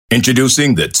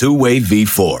Introducing the Two-Way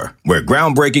V4, where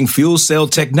groundbreaking fuel cell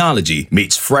technology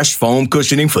meets fresh foam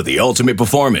cushioning for the ultimate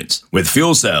performance. With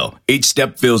Fuel Cell, each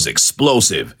step feels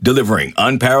explosive, delivering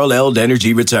unparalleled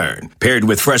energy return. Paired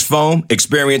with fresh foam,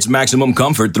 experience maximum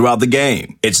comfort throughout the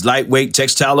game. Its lightweight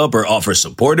textile upper offers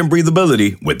support and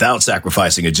breathability without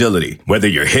sacrificing agility. Whether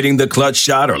you're hitting the clutch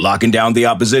shot or locking down the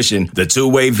opposition, the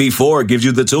Two-Way V4 gives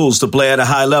you the tools to play at a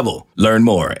high level. Learn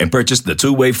more and purchase the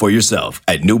Two-Way for yourself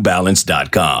at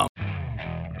newbalance.com.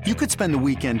 You could spend the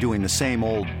weekend doing the same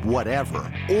old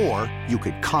whatever, or you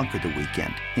could conquer the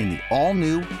weekend in the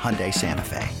all-new Hyundai Santa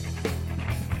Fe.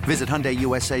 Visit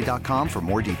HyundaiUSA.com for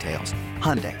more details.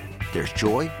 Hyundai, there's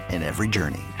joy in every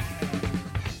journey.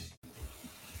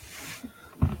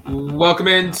 Welcome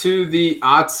into the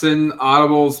Autzen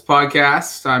Audibles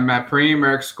podcast. I'm Matt Preem,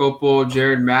 Eric Scopel,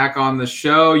 Jared Mack on the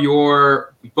show.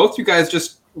 Both you guys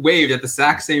just waved at the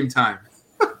exact same time.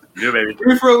 Yeah, baby.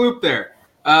 Threw me for a loop there.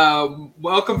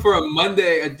 Welcome for a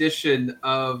Monday edition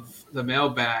of the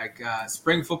Mailbag.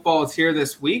 Spring football is here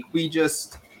this week.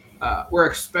 We're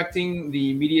expecting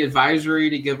the media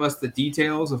advisory to give us the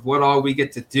details of what all we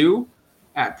get to do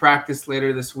at practice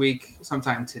later this week,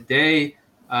 sometime today.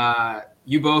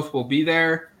 You both will be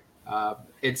there.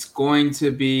 It's going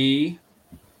to be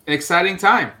an exciting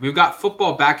time. We've got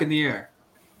football back in the air.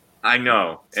 I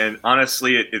know, and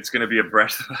honestly, it's going to be a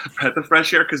breath of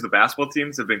fresh air because the basketball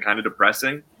teams have been kind of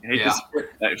depressing.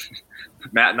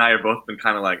 Matt and I have both been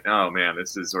kind of like, oh man,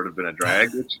 this has sort of been a drag,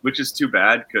 which is too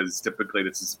bad because typically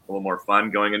this is a little more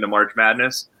fun going into March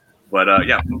Madness. But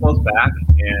football's back,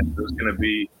 and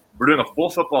we're doing a full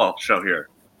football show here,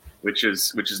 which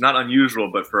is not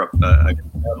unusual, but for a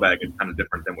mailbag, it's kind of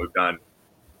different than we've done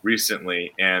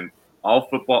recently. And all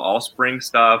football, all spring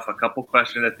stuff, a couple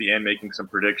questions at the end, making some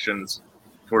predictions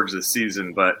towards the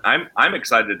season. But I'm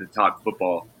excited to talk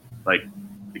football,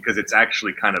 because it's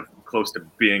actually kind of close to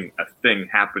being a thing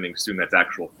happening soon that's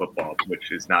actual football, which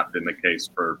has not been the case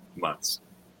for months.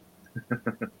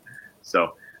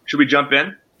 So should we jump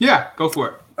in? Yeah, go for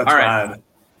it. All right.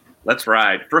 Let's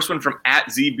ride. First one from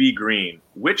 @ZB Green.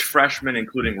 Which freshmen,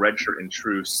 including redshirt and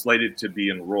true, slated to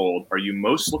be enrolled, are you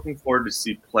most looking forward to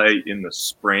see play in the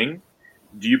spring?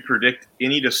 Do you predict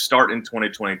any to start in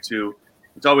 2022?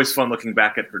 It's always fun looking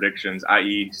back at predictions,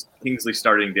 i.e. Kingsley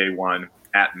starting day one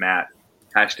 @Matt,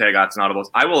 #AutzonAudibles.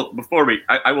 I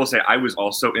will say I was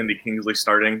also in the Kingsley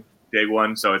starting day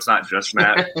one, so it's not just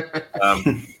Matt.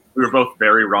 We were both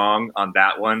very wrong on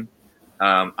that one.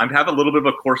 I have a little bit of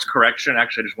a course correction.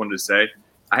 Actually, I just wanted to say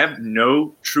I have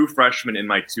no true freshmen in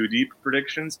my two deep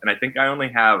predictions, and I think I only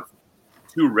have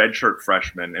two redshirt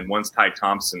freshmen, and one's Ty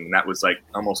Thompson, and that was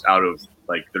almost out of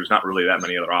there's not really that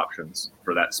many other options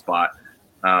for that spot.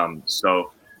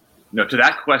 So to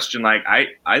that question,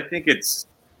 I think it's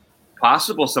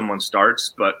possible someone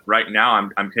starts, but right now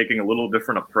I'm taking a little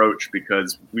different approach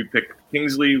because we picked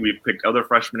Kingsley, we've picked other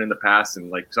freshmen in the past,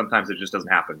 and sometimes it just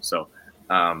doesn't happen. So.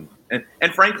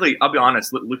 And frankly, I'll be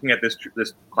honest, looking at this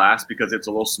class, because it's a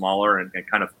little smaller and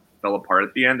kind of fell apart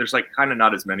at the end, there's kind of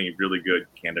not as many really good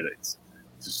candidates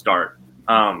to start.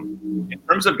 In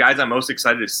terms of guys I'm most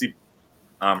excited to see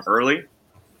early,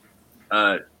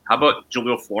 how about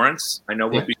Jaleel Florence? I know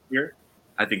we'll be here.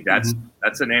 I think that's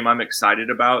a name I'm excited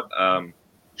about.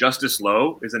 Justice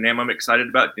Lowe is a name I'm excited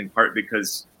about, in part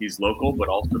because he's local, but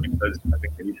also because I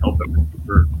think they need help at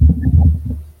receiver.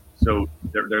 So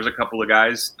there's a couple of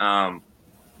guys. I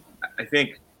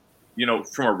think,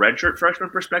 from a redshirt freshman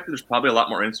perspective, there's probably a lot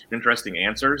more interesting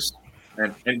answers.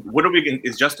 And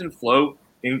is Justin Flo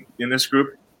in this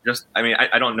group?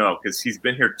 I don't know, because he's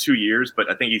been here 2 years, but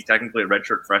I think he's technically a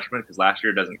redshirt freshman because last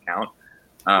year doesn't count.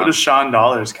 What does Sean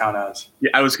Dollars count as?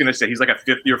 Yeah, I was going to say he's like a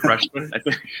fifth-year freshman, I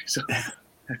think. So,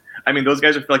 those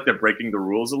guys feel like they're breaking the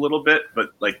rules a little bit, but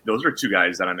those are two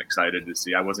guys that I'm excited to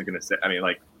see. I wasn't going to say,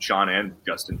 Sean and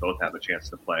Justin both have a chance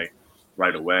to play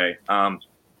right away.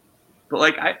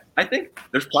 But I think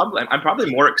I'm probably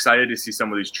more excited to see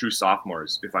some of these true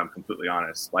sophomores, if I'm completely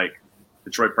honest, like the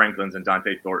Troy Franklins and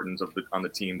Dante Thorntons on the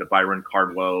team, the Byron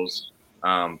Cardwells,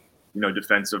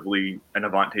 defensively, and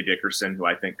Avante Dickerson, who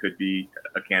I think could be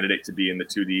a candidate to be in the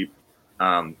two deep.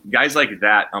 Guys like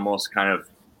that almost kind of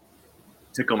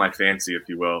tickle my fancy, if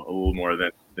you will, a little more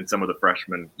than some of the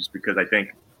freshmen, just because I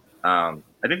think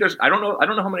there's I don't know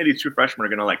how many of these true freshmen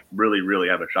are going to really, really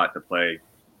have a shot to play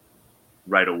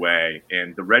right away.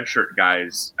 And the redshirt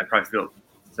guys, I probably feel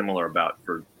similar about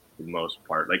for the most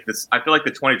part. I feel like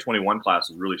the 2021 class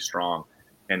was really strong,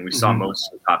 and we saw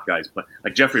most of the top guys play.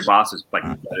 Jeffrey Boss is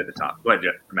at the top. Go ahead,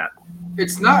 Matt.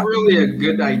 It's not really a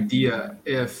good idea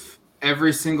if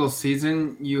every single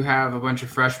season you have a bunch of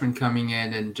freshmen coming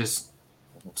in and just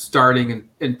starting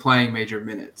and playing major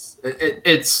minutes.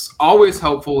 It's always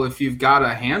helpful if you've got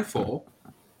a handful,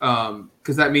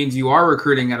 because that means you are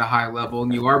recruiting at a high level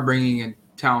and you are bringing in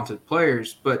talented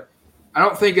players. But I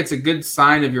don't think it's a good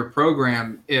sign of your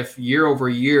program if year over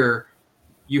year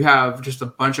you have just a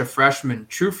bunch of freshmen,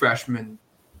 true freshmen,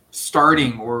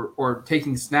 starting or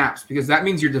taking snaps, because that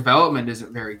means your development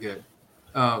isn't very good.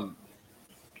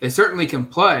 They certainly can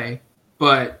play,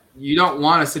 but you don't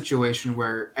want a situation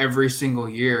where every single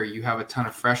year you have a ton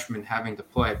of freshmen having to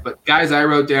play. But guys I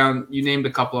wrote down, you named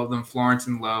a couple of them, Florence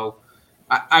and Lowe.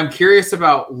 I'm curious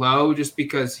about Lowe just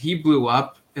because he blew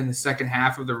up in the second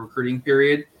half of the recruiting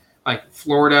period. Like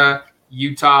Florida,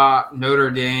 Utah, Notre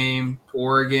Dame,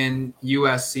 Oregon,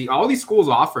 USC, all these schools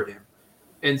offered him.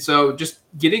 And so just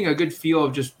getting a good feel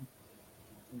of just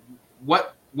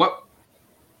what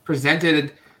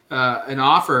presented an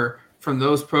offer from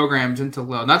those programs into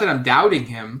Lowe. Not that I'm doubting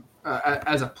him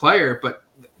as a player, but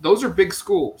those are big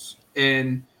schools.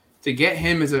 And to get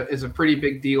him is a pretty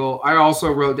big deal. I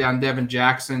also wrote down Devin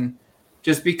Jackson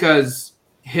just because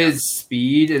his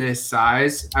speed and his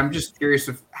size. I'm just curious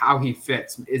of how he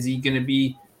fits. Is he going to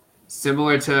be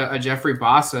similar to a Jeffrey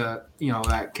Bassa,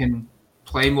 that can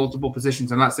play multiple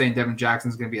positions? I'm not saying Devin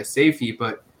Jackson's going to be a safety,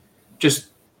 but just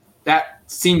that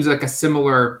seems like a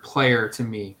similar player to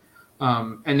me.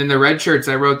 And then the red shirts,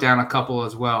 I wrote down a couple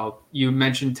as well. You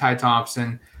mentioned Ty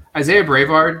Thompson. Isaiah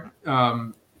Brevard,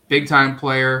 big-time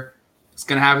player. He's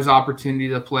going to have his opportunity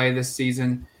to play this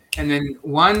season. And then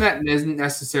one that isn't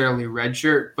necessarily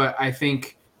redshirt, but I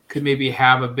think could maybe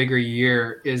have a bigger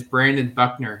year is Brandon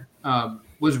Buckner.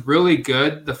 Was really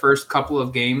good the first couple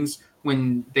of games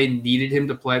when they needed him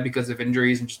to play because of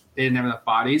injuries and just they didn't have enough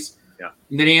bodies. Yeah.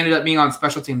 And then he ended up being on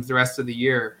special teams the rest of the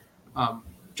year.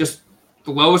 Just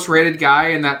the lowest rated guy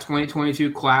in that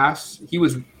 2022 class. He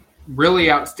was really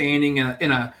outstanding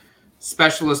in a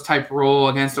specialist type role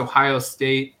against Ohio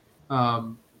State.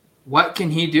 What can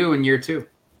he do in year two?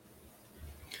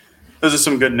 Those are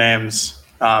some good names.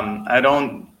 I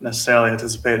don't necessarily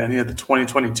anticipate any of the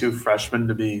 2022 freshmen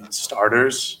to be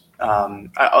starters.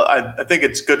 I think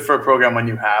it's good for a program when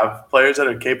you have players that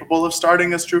are capable of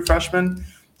starting as true freshmen.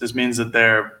 This means that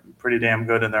they're pretty damn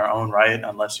good in their own right,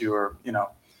 unless you are,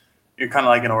 you're kind of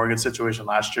like an Oregon situation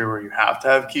last year where you have to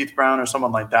have Keith Brown or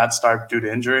someone like that start due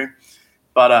to injury.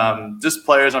 But just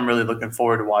players I'm really looking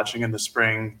forward to watching in the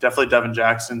spring. Definitely Devin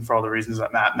Jackson for all the reasons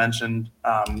that Matt mentioned.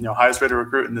 Highest rated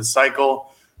recruit in this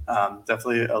cycle.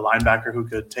 Definitely a linebacker who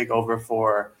could take over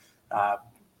for,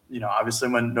 obviously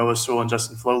when Noah Sewell and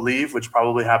Justin Flo leave, which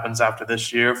probably happens after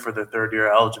this year for their third year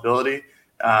eligibility.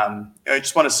 I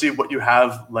just want to see what you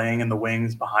have laying in the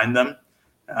wings behind them.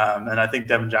 And I think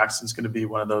Devin Jackson's going to be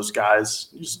one of those guys.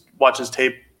 You just watch his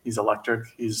tape. He's electric.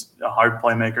 He's a hard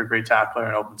playmaker, great tackler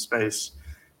in open space.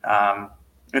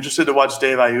 Interested to watch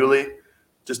Dave Iuli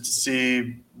just to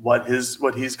see what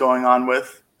he's going on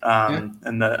with,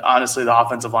 and honestly the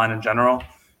offensive line in general.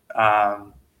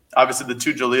 Obviously the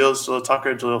two Jaleels, Jaleel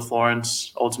Tucker, Jaleel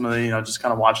Florence. Ultimately, just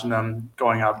kind of watching them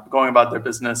going about their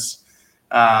business.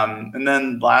 And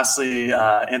then lastly,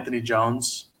 Anthony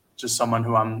Jones, just someone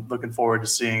who I'm looking forward to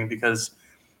seeing because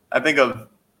I think of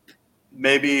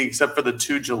maybe except for the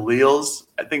two Jaleels,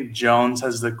 I think Jones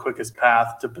has the quickest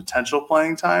path to potential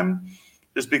playing time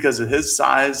just because of his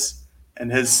size and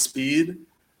his speed.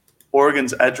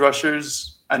 Oregon's edge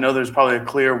rushers, I know there's probably a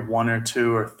clear 1 or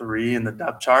 2 or 3 in the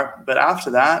depth chart, but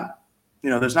after that,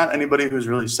 there's not anybody who's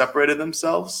really separated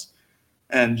themselves.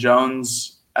 And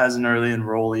Jones, as an early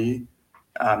enrollee,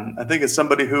 I think is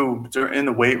somebody who in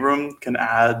the weight room can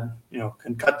add,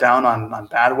 can cut down on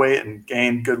bad weight and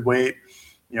gain good weight.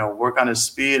 Work on his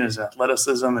speed and his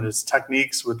athleticism and his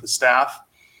techniques with the staff.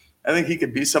 I think he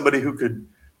could be somebody who could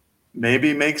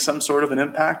maybe make some sort of an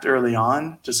impact early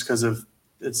on just because of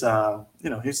it's,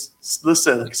 he's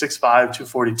listed like 6'5",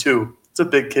 242. It's a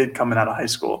big kid coming out of high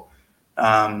school.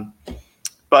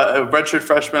 But a redshirt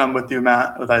freshman, I'm with you,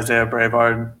 Matt, with Isaiah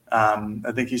Brevard.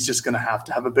 I think he's just going to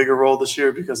have a bigger role this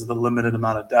year because of the limited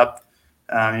amount of depth.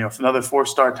 Another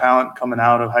 4-star talent coming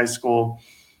out of high school.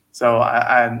 So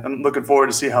I'm looking forward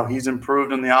to see how he's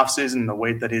improved in the offseason, the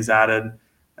weight that he's added.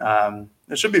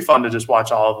 It should be fun to just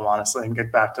watch all of them, honestly, and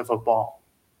get back to football.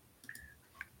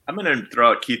 I'm going to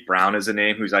throw out Keith Brown as a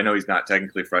name, I know he's not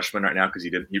technically a freshman right now because he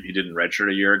didn't redshirt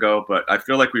a year ago, but I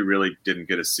feel like we really didn't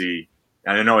get to see –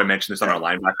 and I know I mentioned this on our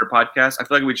linebacker podcast. I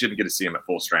feel like we didn't get to see him at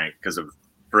full strength because of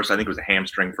 – first, I think it was a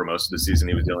hamstring for most of the season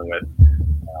he was dealing with.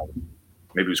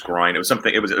 Maybe it was groin. It was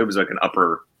something – it was like an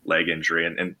upper leg injury,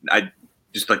 and I –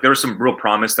 just like there was some real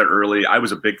promise there early. I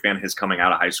was a big fan of his coming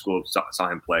out of high school. Saw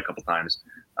him play a couple times.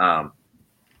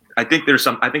 I think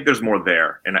there's more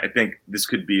there, and I think this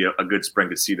could be a good spring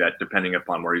to see that, depending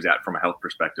upon where he's at from a health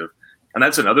perspective. And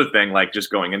that's another thing. Like,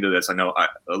 just going into this, I know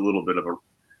a little bit of a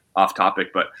off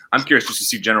topic, but I'm curious just to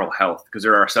see general health, because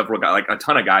there are several guys, like a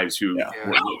ton of guys who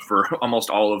were out for almost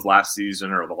all of last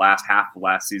season or the last half of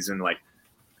last season. Like,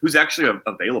 who's actually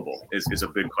available is a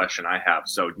big question I have.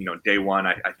 So, day one,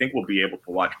 I think we'll be able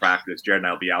to watch practice. Jared and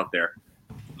I will be out there.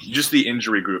 Just the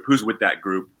injury group, who's with that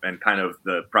group, and kind of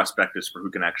the prospectus for who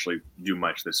can actually do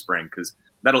much this spring, because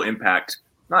that'll impact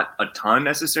not a ton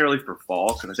necessarily for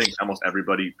fall, because I think almost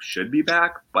everybody should be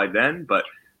back by then. But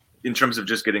in terms of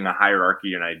just getting a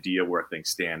hierarchy and idea where things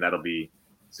stand, that'll be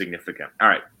significant. All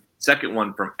right. Second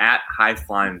one from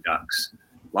 @HighFlyingDucks.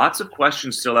 Lots of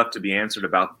questions still have to be answered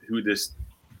about who this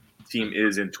team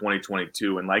is in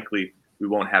 2022, and likely we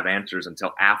won't have answers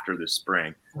until after this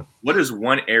spring. What is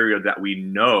one area that we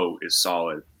know is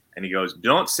solid? And he goes,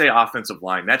 don't say offensive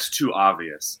line. That's too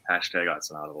obvious.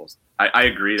 #OddsAndAudibles. I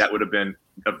agree. That would have been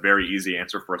a very easy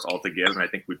answer for us all to give, and I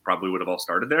think we probably would have all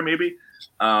started there maybe.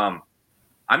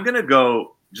 I'm going to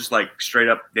go just like straight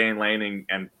up Dan Lanning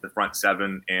and the front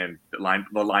seven and the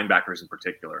linebackers in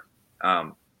particular.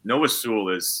 Noah Sewell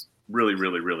is really,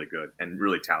 really, really good and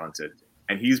really talented.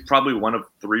 And he's probably one of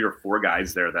 3 or 4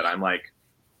 guys there that I'm like,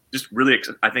 just really,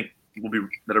 I think will be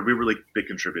really big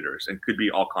contributors and could be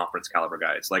all conference caliber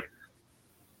guys. Like,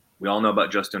 we all know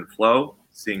about Justin Flo,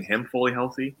 seeing him fully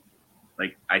healthy.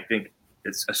 Like, I think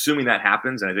it's assuming that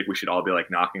happens. And I think we should all be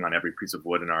like knocking on every piece of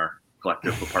wood in our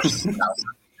collective apartment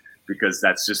because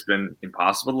that's just been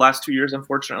impossible the last 2 years,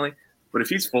 unfortunately. But if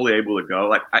he's fully able to go,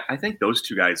 like, I think those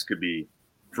 2 guys could be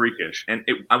freakish. And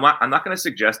I'm not going to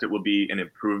suggest it will be an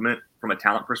improvement from a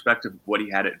talent perspective of what he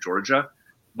had at Georgia,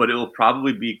 but it will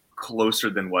probably be closer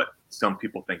than what some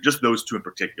people think, just those 2 in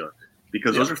particular,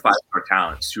 because those are 5-star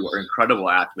talents who are incredible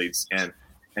athletes and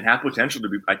have potential to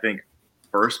be, I think,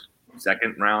 first,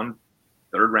 second round,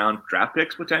 third round draft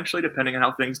picks potentially, depending on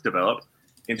how things develop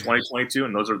in 2022.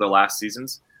 And those are the last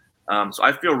seasons. So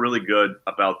I feel really good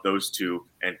about those 2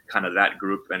 and kind of that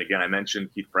group. And again, I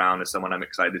mentioned Keith Brown as someone I'm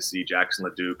excited to see. Jackson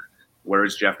LeDuc.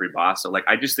 Where's Jeffrey Bossa? Like,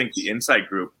 I just think the inside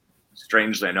group,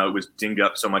 strangely, I know it was dinged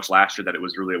up so much last year that it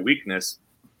was really a weakness.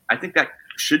 I think that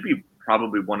should be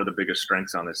probably one of the biggest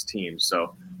strengths on this team.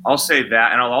 So I'll say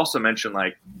that. And I'll also mention,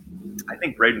 like, I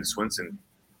think Braden Swinson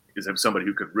is somebody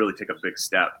who could really take a big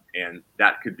step. And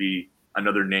that could be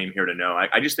another name here to know.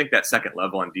 I just think that second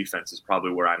level on defense is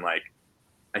probably where I'm like,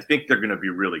 I think they're going to be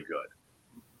really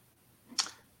good.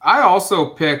 I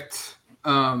also picked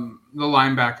the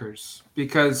linebackers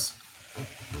because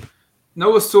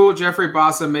Noah Sewell, Jeffrey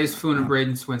Bossa, Mace Floon, and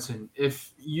Braden Swinson.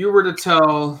 If you were to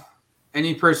tell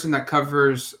any person that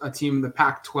covers a team in the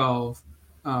Pac-12,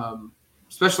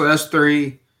 especially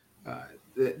S3,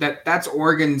 that's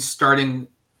Oregon's starting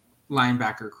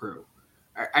linebacker crew.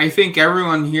 I think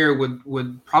everyone here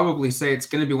would probably say it's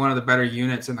going to be one of the better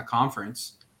units in the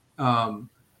conference.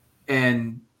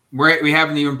 And we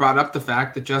haven't even brought up the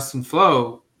fact that Justin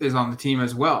Flo is on the team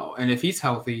as well. And if he's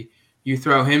healthy, you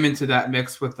throw him into that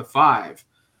mix with the 5.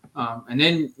 And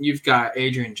then you've got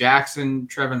Adrian Jackson,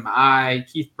 Trevin Maai,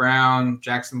 Keith Brown,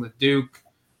 Jackson LeDuc,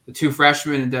 the 2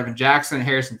 freshmen, and Devin Jackson,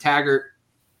 Harrison Taggart.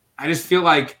 I just feel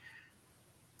like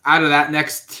out of that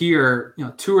next tier,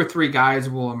 2 or 3 guys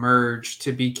will emerge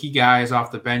to be key guys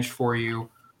off the bench for you.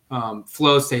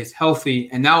 Flo stays healthy.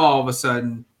 And now all of a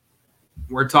sudden,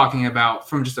 we're talking about,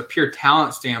 from just a pure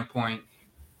talent standpoint,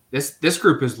 this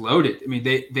group is loaded. I mean,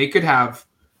 they could have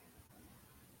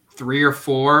 3 or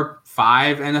 4,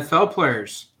 5 NFL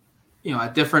players,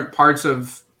 at different parts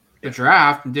of the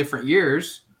draft in different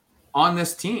years on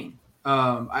this team.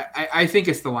 I think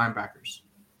it's the linebackers.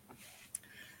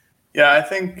 Yeah, I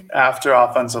think after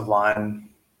offensive line,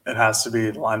 it has to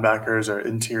be the linebackers or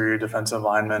interior defensive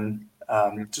linemen.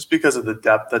 Just because of the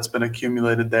depth that's been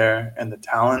accumulated there and the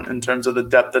talent in terms of the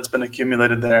depth that's been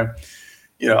accumulated there.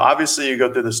 Obviously you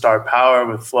go through the star power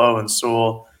with Flo and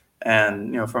Sewell,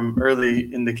 and, from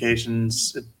early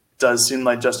indications, it does seem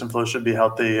like Justin Flo should be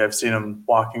healthy. I've seen him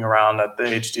walking around at the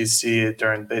HTC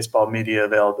during baseball media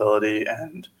availability,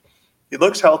 and he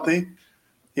looks healthy.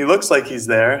 He looks like he's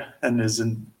there and is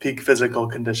in peak physical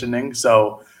conditioning.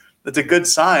 So it's a good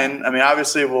sign. I mean,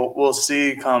 obviously we'll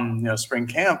see come, spring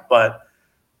camp, but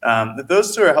if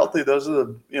those 2 are healthy,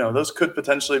 those could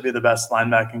potentially be the best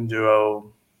linebacking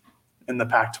duo in the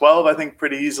Pac-12, I think,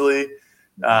 pretty easily.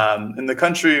 In the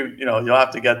country, you'll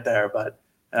have to get there, but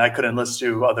I couldn't list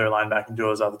you other linebacking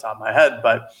duos off the top of my head,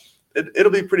 but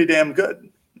it'll be pretty damn good.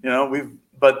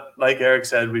 But like Eric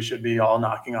said, we should be all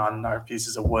knocking on our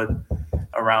pieces of wood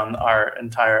around our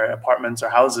entire apartments or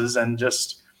houses and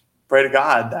just pray to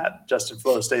God that Justin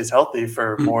Flowe stays healthy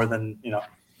for more than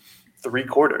 3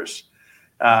 quarters.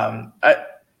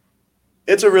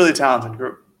 It's a really talented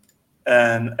group.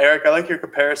 And Eric, I like your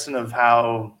comparison of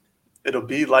how it'll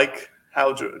be like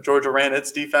how Georgia ran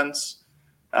its defense.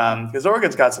 Because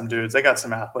Oregon's got some dudes. They got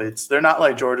some athletes. They're not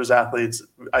like Georgia's athletes.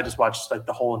 I just watched like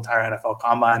the whole entire NFL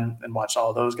Combine and watched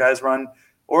all those guys run.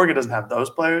 Oregon doesn't have those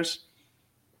players.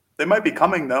 They might be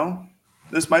coming, though.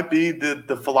 This might be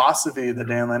the philosophy that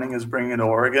Dan Lanning is bringing to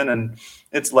Oregon, and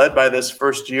it's led by this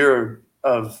first year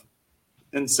of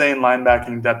insane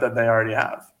linebacking depth that they already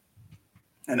have.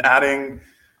 And adding,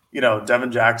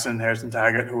 Devin Jackson, Harrison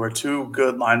Taggart, who are 2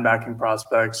 good linebacking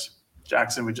prospects.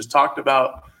 Jackson we just talked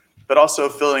about, but also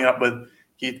filling up with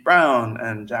Keith Brown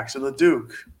and Jackson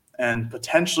LeDuc and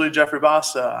potentially Jeffrey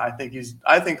Bassa. I think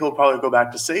he'll probably go back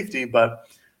to safety, but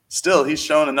still he's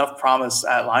shown enough promise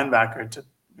at linebacker to,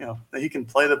 that he can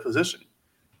play the position.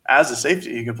 As a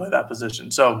safety, he can play that position.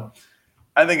 So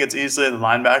I think it's easily the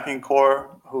linebacking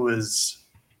core who is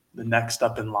the next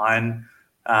up in line.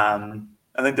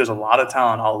 I think there's a lot of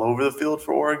talent all over the field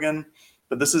for Oregon,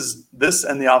 but this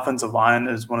and the offensive line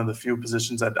is one of the few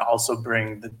positions that also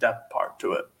bring the depth part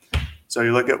to it. So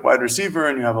you look at wide receiver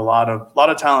and you have a lot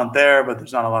of talent there, but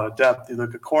there's not a lot of depth. You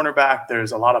look at cornerback,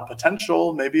 there's a lot of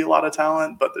potential, maybe a lot of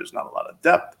talent, but there's not a lot of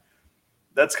depth.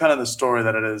 That's kind of the story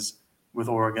that it is with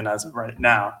Oregon as of right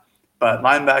now. But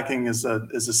linebacking is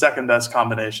the second best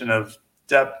combination of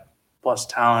depth plus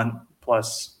talent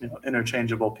plus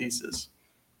interchangeable pieces.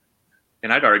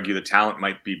 And I'd argue the talent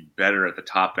might be better at the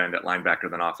top end at linebacker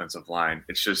than offensive line.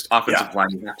 It's just offensive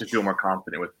line, you have to feel more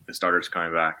confident with the starters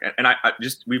coming back. And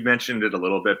we mentioned it a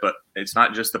little bit, but it's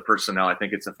not just the personnel. I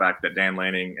think it's the fact that Dan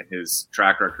Lanning and his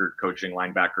track record coaching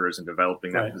linebackers and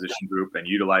developing that position group and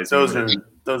utilizing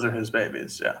those are his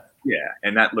babies. Yeah. Yeah.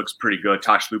 And that looks pretty good.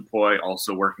 Tosh Lupoy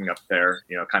also working up there,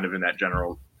 kind of in that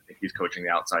general, I think he's coaching the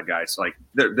outside guys. So like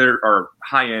there are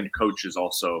high end coaches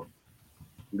also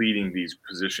leading these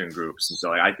position groups. And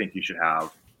so I think you should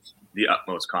have the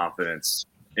utmost confidence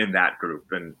in that group.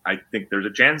 And I think there's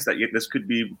a chance that this could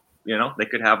be, they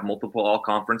could have multiple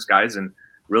all-conference guys. And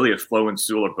really if Flo and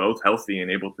Sewell are both healthy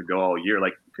and able to go all year,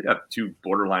 like you could have 2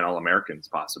 borderline All-Americans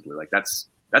possibly. Like that's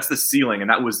the ceiling. And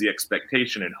that was the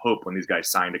expectation and hope when these guys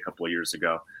signed a couple of years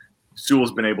ago.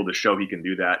 Sewell's been able to show he can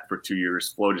do that for 2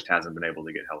 years. Flo just hasn't been able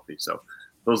to get healthy. So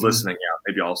those listening,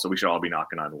 maybe also we should all be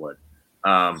knocking on wood.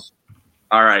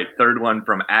 All right, third one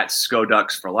from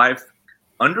 @ScoDucks for life.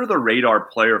 Under the radar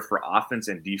player for offense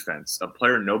and defense, a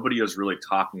player nobody is really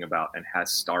talking about and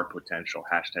has star potential.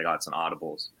 #odds and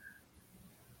audibles.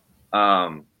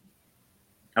 I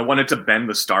wanted to bend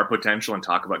the star potential and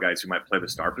talk about guys who might play the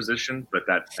star position, but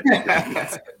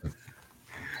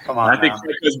Come on. I think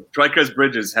Tricuz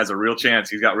Bridges has a real chance.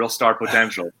 He's got real star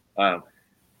potential.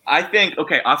 I think,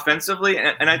 offensively,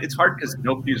 and it's hard because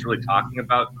nobody's really talking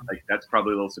about, like, that's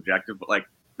probably a little subjective, but, like,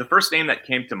 the first name that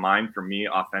came to mind for me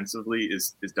offensively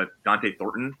is Dante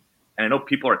Thornton. And I know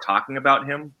people are talking about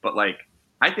him, but, like,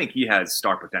 I think he has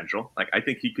star potential. Like, I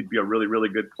think he could be a really, really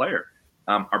good player.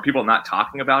 Are people not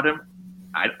talking about him?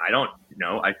 I don't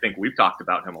know. I think we've talked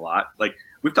about him a lot. Like,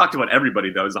 we've talked about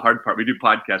everybody, though, is the hard part. We do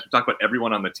podcasts. We talk about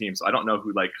everyone on the team, so I don't know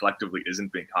who, like, collectively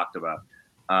isn't being talked about.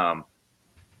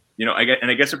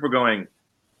 I guess if we're going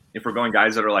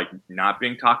guys that are like not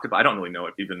being talked about, I don't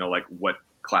really even know like what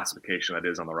classification that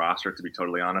is on the roster, to be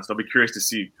totally honest. I'll be curious to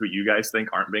see who you guys think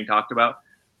aren't being talked about.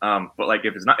 But like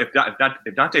if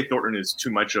Dante Thornton is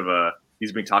too much of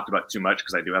he's being talked about too much,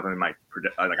 because I do have him in my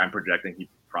I'm projecting he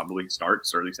probably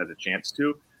starts or at least has a chance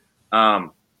to.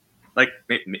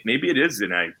 Maybe it is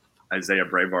in Isaiah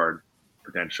Brevard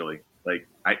potentially. Like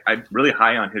I'm really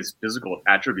high on his physical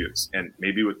attributes, and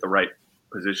maybe with the right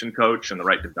position coach and the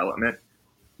right development,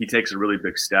 he takes a really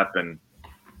big step and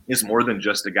is more than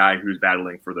just a guy who's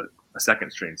battling for a second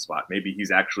string spot. Maybe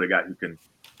he's actually a guy who can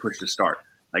push to start.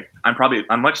 Like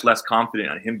I'm much less confident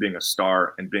on him being a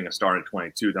star and being a star in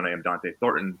 22 than I am Dante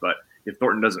Thornton. But if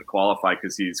Thornton doesn't qualify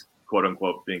because he's quote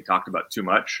unquote being talked about too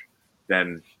much,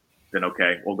 then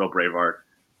okay, we'll go Brevard.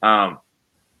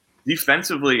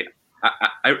 Defensively,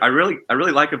 I really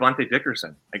like Avante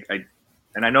Dickerson.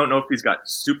 And I don't know if he's got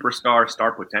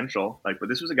star potential, but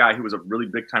this was a guy who was a really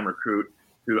big time recruit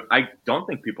who I don't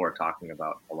think people are talking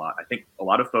about a lot. I think a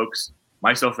lot of folks,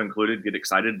 myself included, get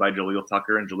excited by Jaleel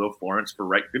Tucker and Jaleel Florence for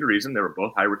good reason. They were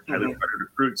both highly regarded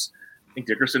recruits. I think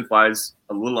Dickerson flies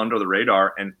a little under the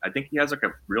radar, and I think he has like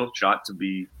a real shot to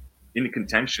be in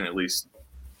contention, at least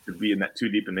to be in that 2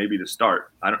 deep and maybe to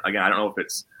start. I don't know if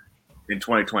it's in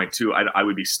 2022. I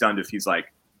would be stunned if he's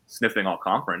like sniffing all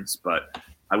conference, but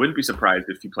I wouldn't be surprised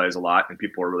if he plays a lot and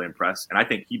people are really impressed. And I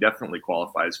think he definitely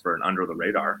qualifies for an under the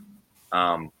radar.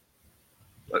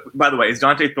 By the way, is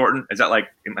Dante Thornton? Is that like?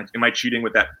 Am I cheating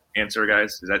with that answer,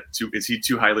 guys? Is he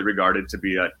too highly regarded to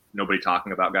be a nobody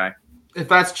talking about guy? If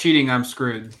that's cheating, I'm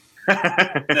screwed.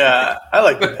 Yeah, I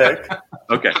like the pick.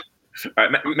 Okay. All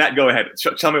right, Matt, go ahead.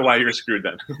 Tell me why you're screwed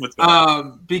then.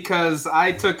 Because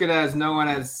I took it as no one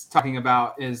is talking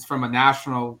about is from a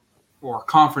national or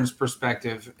conference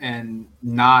perspective and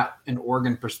not an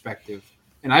Oregon perspective.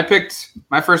 And I picked –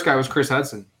 my first guy was Chris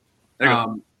Hudson.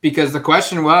 Because the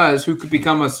question was who could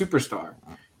become a superstar.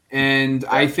 And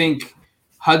I think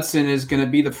Hudson is going to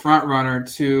be the front runner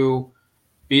to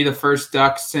be the first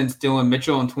Duck since Dylan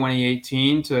Mitchell in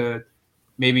 2018 to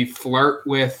maybe flirt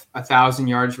with 1,000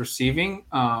 yards receiving.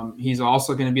 He's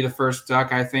also going to be the first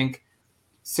Duck, I think,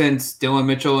 since Dylan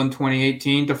Mitchell in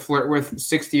 2018 to flirt with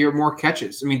 60 or more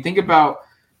catches. I mean, think about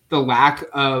the lack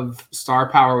of star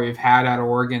power we've had at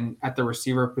Oregon at the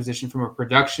receiver position from a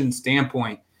production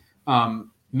standpoint.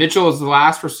 Mitchell is the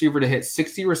last receiver to hit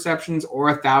 60 receptions or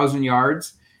 1,000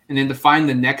 yards. And then to find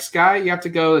the next guy, you have to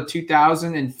go to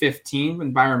 2015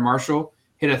 when Byron Marshall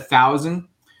hit 1,000.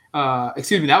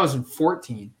 That was in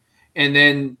 14. And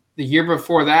then the year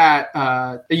before that,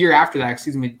 the year after that,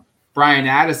 Brian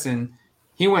Addison,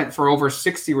 he went for over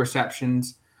 60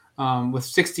 receptions with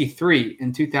 63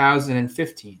 in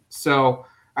 2015. So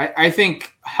I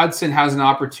think Hudson has an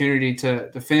opportunity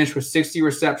to finish with 60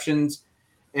 receptions.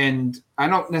 And I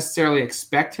don't necessarily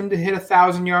expect him to hit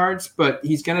 1,000 yards, but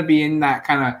he's going to be in that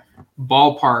kind of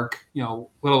ballpark,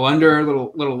 little under,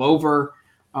 little over.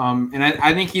 And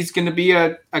I think he's going to be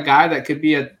a guy that could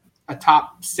be a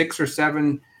top 6 or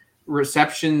 7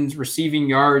 receptions, receiving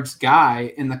yards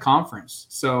guy in the conference.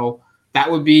 So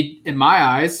that would be, in my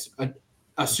eyes, a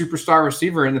superstar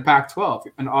receiver in the Pac-12,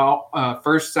 an all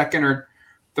first, second, or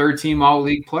third team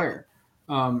all-league player.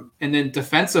 And then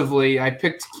defensively, I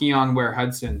picked Keon Ware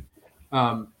Hudson.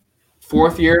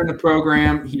 4th year in the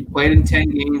program. He played in 10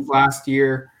 games last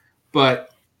year,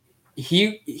 but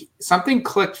something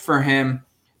clicked for him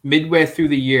midway through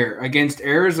the year against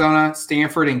Arizona,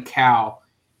 Stanford, and Cal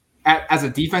as a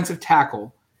defensive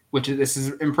tackle, this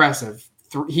is impressive.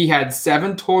 He had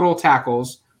 7 total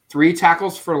tackles, 3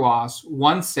 tackles for loss,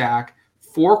 1 sack,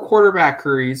 4 quarterback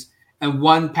hurries, and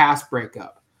 1 pass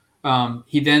breakup.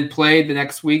 He then played the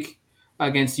next week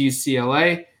against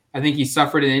UCLA. I think he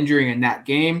suffered an injury in that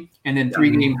game, and then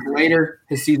 3 games later,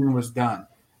 his season was done.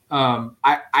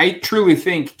 I truly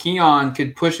think Keon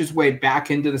could push his way back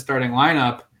into the starting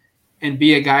lineup and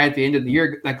be a guy at the end of the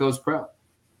year that goes pro.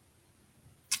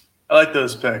 I like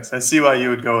those picks. I see why you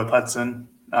would go with Hudson.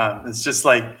 It's just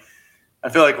like I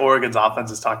feel like Oregon's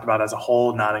offense is talked about as a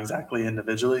whole, not exactly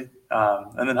individually.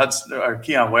 And then Hudson or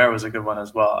Keon Ware was a good one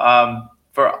as well.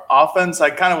 For offense, I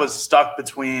kind of was stuck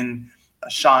between a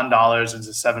Sean Dollars and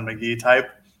a Seven McGee type,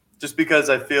 just because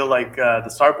I feel like the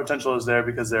star potential is there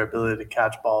because their ability to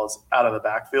catch balls out of the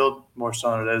backfield more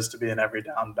so than it is to be an every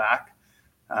down back.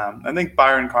 I think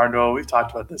Byron Cardwell, we've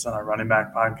talked about this on our running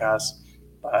back podcast,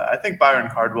 but I think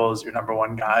Byron Cardwell is your number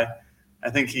one guy.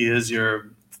 I think he is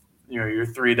your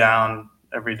 3 down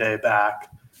everyday back.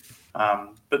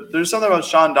 But there's something about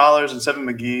Sean Dollars and Seven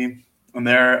McGee and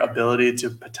their ability to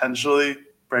potentially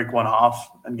break one off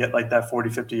and get like that 40,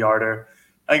 50 yarder.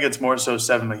 I think it's more so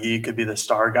Seven McGee could be the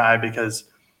star guy because,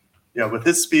 with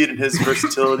his speed and his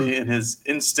versatility and his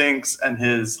instincts and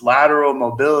his lateral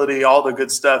mobility, all the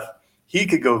good stuff, he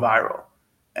could go viral.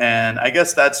 And I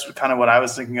guess that's kind of what I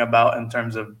was thinking about in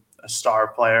terms of a star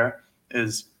player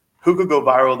is who could go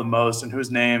viral the most and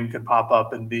whose name could pop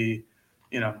up and be,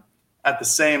 at the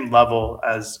same level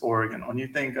as Oregon. When you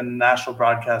think a national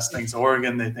broadcast thinks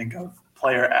Oregon, they think of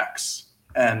player X.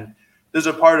 And there's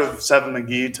a part of Seven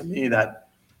McGee to me that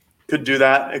could do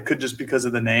that. It could just because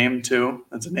of the name too.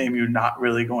 It's a name you're not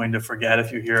really going to forget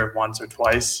if you hear it once or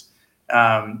twice.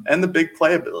 And the big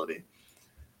playability.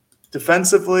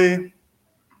 Defensively,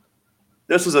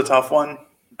 this was a tough one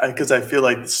because I feel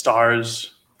like the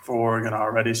stars for Oregon are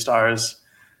already stars.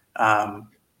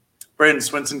 Braden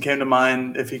Swinson came to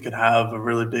mind if he could have a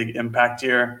really big impact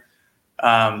year.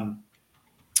 But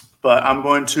I'm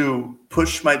going to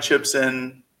push my chips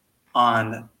in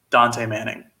on Dante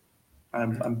Manning.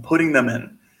 I'm putting them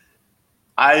in.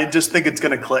 I just think it's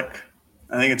going to click.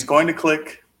 I think it's going to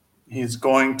click. He's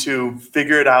going to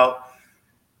figure it out.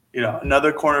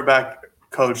 Another cornerback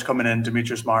coach coming in,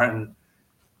 Demetrius Martin.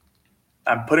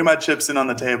 I'm putting my chips in on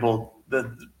the table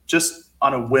just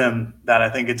on a whim that I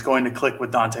think it's going to click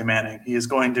with Dante Manning. He is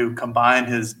going to combine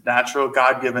his natural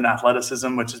God-given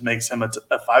athleticism, which makes him a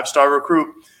 5-star recruit,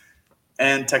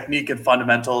 and technique and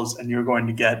fundamentals, and you're going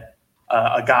to get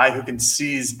a guy who can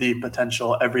seize the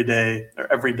potential every down,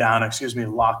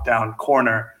 lockdown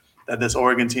corner that this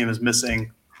Oregon team is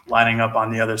missing, lining up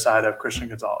on the other side of Christian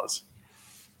Gonzalez.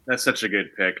 That's such a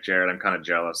good pick, Jared. I'm kind of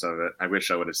jealous of it. I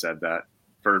wish I would have said that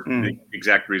for the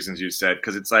exact reasons you said,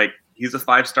 because it's like he's a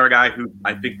 5-star guy who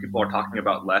I think people are talking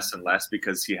about less and less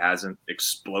because he hasn't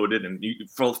exploded. And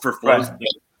for Flo's,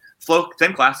 Flo,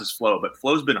 same class as Flo, but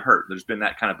Flo's been hurt. There's been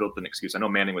that kind of built-in excuse. I know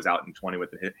Manning was out in 20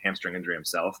 with a hamstring injury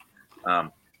himself,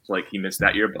 so like he missed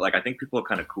that year. But like I think people have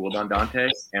kind of cooled on Dante,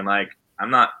 and like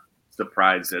I'm not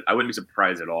surprised I wouldn't be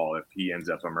surprised at all if he ends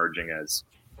up emerging as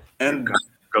a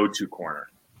go-to corner.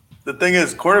 The thing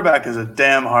is, quarterback is a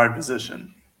damn hard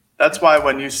position. That's why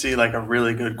when you see like a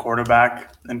really good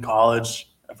quarterback in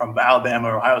college from Alabama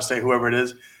or Ohio State, whoever it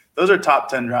is, those are top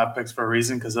 10 draft picks for a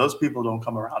reason, because those people don't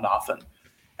come around often.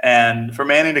 And for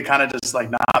Manning to kind of just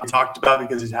like not be talked about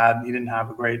because he didn't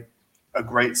have a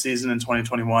great season in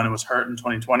 2021 and was hurt in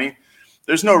 2020,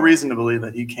 there's no reason to believe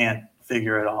that he can't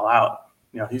figure it all out.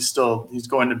 You know, he's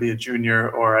going to be a junior,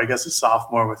 or I guess a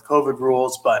sophomore with COVID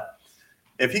rules, but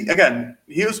if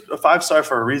he was a 5-star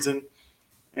for a reason.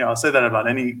 You know, I'll say that about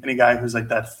any guy who's like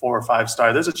that 4 or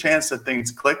 5-star. There's a chance that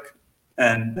things click,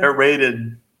 and they're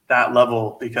rated that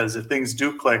level because if things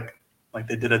do click, like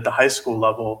they did at the high school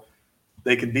level,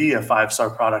 they could be a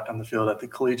 5-star product on the field at the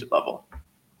collegiate level.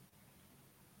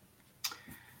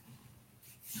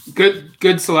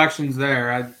 Good selections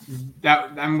there.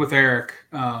 I'm with Eric.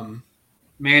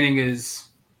 Manning is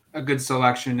a good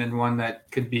selection and one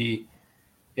that could be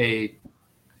a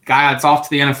guy that's off to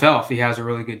the NFL if he has a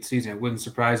really good season. It wouldn't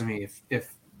surprise me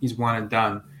if he's one and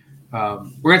done.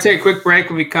 We're going to take a quick break.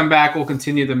 When we come back, we'll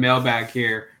continue the mailbag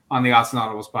here on the Odds and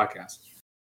Audibles podcast.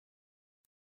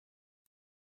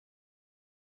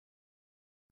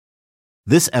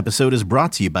 This episode is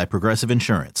brought to you by Progressive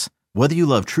Insurance. Whether you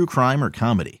love true crime or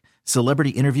comedy,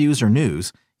 celebrity interviews or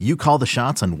news, you call the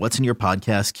shots on what's in your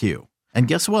podcast queue. And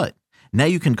guess what? Now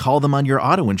you can call them on your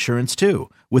auto insurance too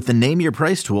with the Name Your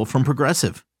Price tool from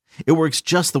Progressive. It works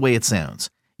just the way it sounds.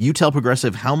 You tell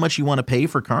Progressive how much you want to pay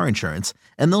for car insurance,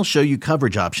 and they'll show you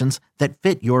coverage options that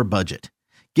fit your budget.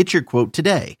 Get your quote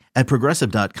today at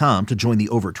Progressive.com to join the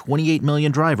over 28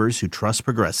 million drivers who trust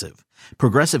Progressive.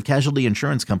 Progressive Casualty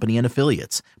Insurance Company and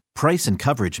Affiliates. Price and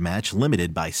coverage match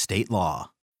limited by state law.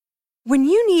 When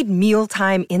you need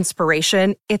mealtime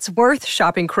inspiration, it's worth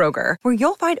shopping Kroger, where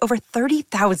you'll find over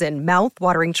 30,000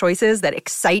 mouth-watering choices that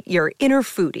excite your inner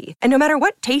foodie. And no matter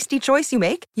what tasty choice you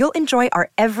make, you'll enjoy our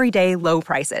everyday low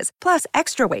prices, plus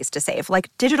extra ways to save,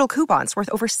 like digital coupons worth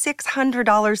over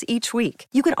 $600 each week.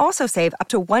 You can also save up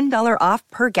to $1 off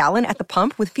per gallon at the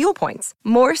pump with fuel points.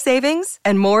 More savings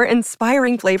and more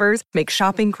inspiring flavors make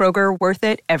shopping Kroger worth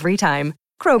it every time.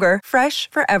 Kroger, fresh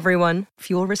for everyone.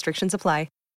 Fuel restrictions apply.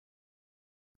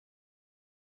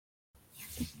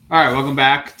 All right, welcome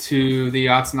back to the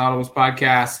Odds and Audibles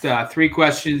podcast. 3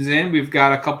 questions in. We've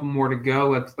got a couple more to go.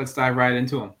 Let's dive right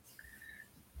into them.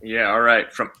 Yeah, all right.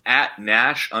 From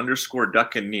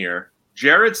 @Nash_Duccaneer,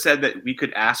 Jared said that we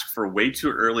could ask for way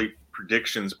too early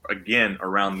predictions again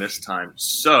around this time.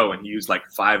 So, and he used like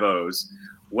 5 O's.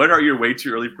 What are your way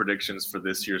too early predictions for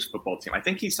this year's football team? I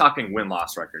think he's talking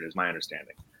win-loss record is my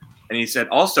understanding. And he said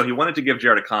also he wanted to give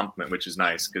Jared a compliment, which is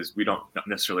nice because we don't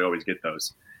necessarily always get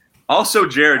those. Also,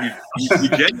 Jared, you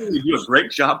genuinely do a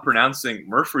great job pronouncing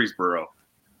Murfreesboro.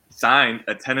 Signed,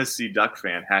 a Tennessee Duck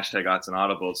fan, #Odds and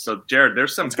Audibles. So, Jared,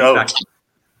 there's some feedback.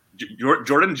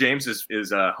 Jordan James is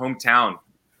hometown.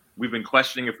 We've been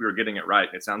questioning if we were getting it right.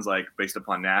 It sounds like, based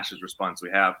upon Nash's response, we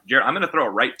have. Jared, I'm going to throw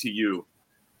it right to you.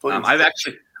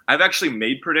 I've actually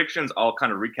made predictions. I'll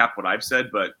kind of recap what I've said,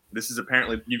 but this is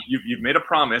apparently you've made a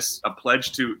promise, a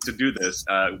pledge to do this.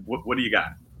 What do you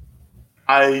got?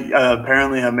 I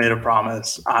apparently have made a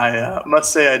promise. I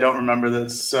must say I don't remember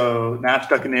this. So Nash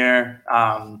Duccaneer,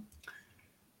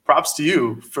 props to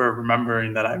you for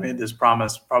remembering that I made this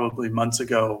promise probably months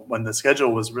ago when the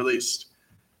schedule was released.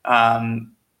 I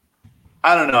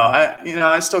don't know.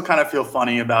 I still kind of feel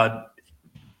funny about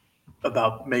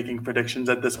making predictions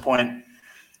at this point,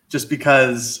 just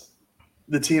because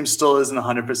the team still isn't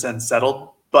 100%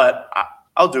 settled. But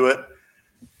I'll do it.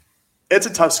 It's a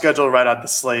tough schedule right out the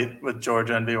slate with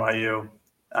Georgia and BYU.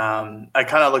 I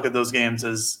kind of look at those games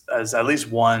as at least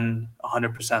one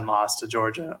 100% loss to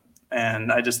Georgia.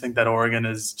 And I just think that Oregon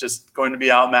is just going to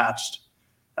be outmatched.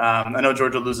 I know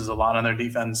Georgia loses a lot on their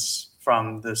defense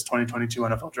from this 2022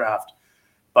 NFL draft.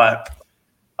 But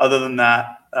other than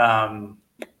that,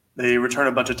 They return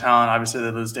a bunch of talent. Obviously,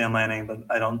 they lose Dan Lanning, but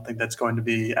I don't think that's going to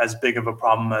be as big of a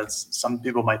problem as some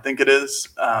people might think it is.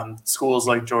 Schools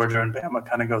like Georgia and Bama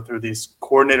kind of go through these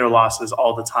coordinator losses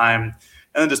all the time,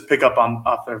 and then just pick up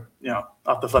off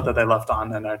the foot that they left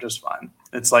on, and are just fine.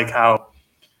 It's like how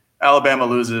Alabama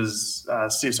loses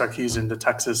Steve Sarkisian to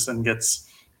Texas and gets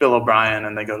Bill O'Brien,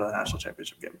 and they go to the national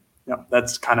championship game.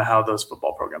 That's kind of how those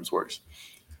football programs works.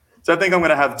 So I think I'm going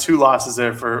to have 2 losses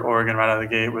there for Oregon right out of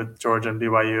the gate with Georgia and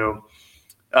BYU.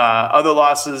 Other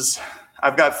losses,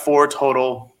 I've got 4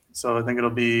 total. So I think it'll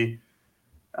be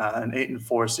an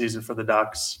 8-4 season for the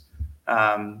Ducks.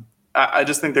 I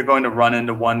just think they're going to run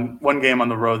into one game on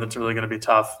the road that's really going to be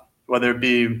tough, whether it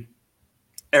be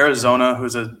Arizona,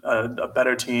 who's a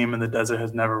better team, and the desert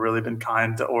has never really been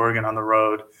kind to Oregon on the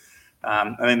road.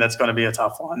 I think that's going to be a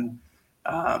tough one.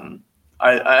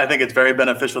 I think it's very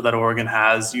beneficial that Oregon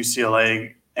has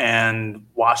UCLA and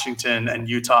Washington and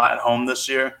Utah at home this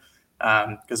year,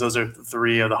 because those are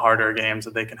 3 of the harder games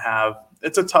that they can have.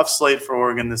 It's a tough slate for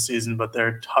Oregon this season, but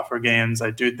their tougher games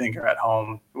I do think are at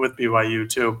home with BYU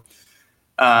too.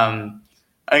 I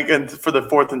think for the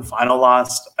 4th and final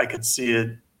loss, I could see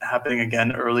it happening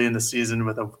again early in the season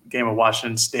with a game of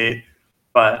Washington State.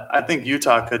 But I think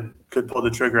Utah could pull the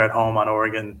trigger at home on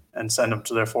Oregon and send them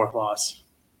to their 4th loss.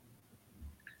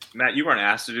 Matt, you weren't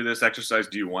asked to do this exercise.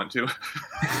 Do you want to?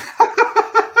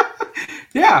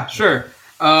 Yeah, sure.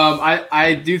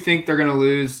 I do think they're going to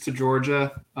lose to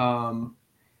Georgia.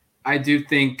 I do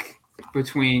think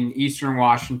between Eastern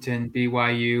Washington,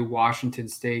 BYU, Washington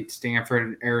State, Stanford,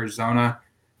 and Arizona,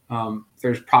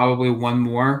 there's probably one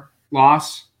more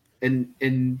loss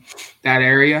in that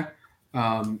area.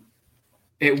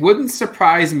 It wouldn't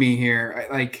surprise me here.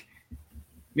 Like,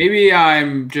 maybe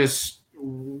I'm just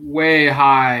way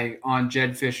high on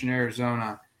Jedd Fisch in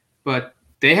Arizona, but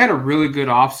they had a really good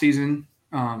offseason,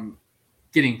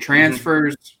 getting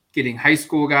transfers, getting high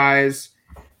school guys.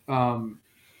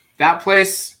 That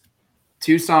place,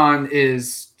 Tucson,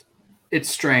 it's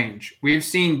strange. We've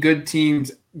seen good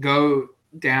teams go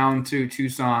down to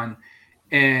Tucson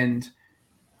and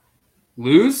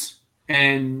lose,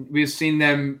 and we've seen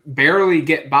them barely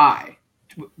get by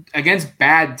against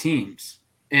bad teams.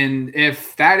 And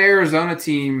if that Arizona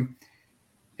team,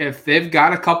 if they've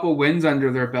got a couple wins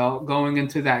under their belt going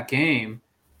into that game,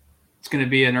 it's going to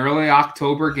be an early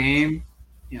October game.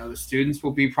 The students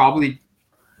will be probably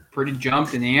pretty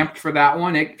jumped and amped for that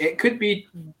one. It could be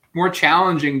more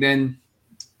challenging than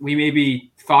we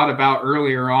maybe thought about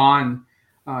earlier on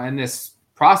in this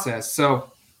process. So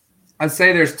I'd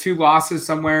say there's 2 losses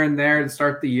somewhere in there to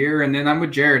start the year. And then I'm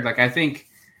with Jared. Like, I think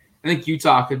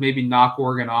Utah could maybe knock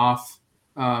Oregon off.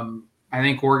 I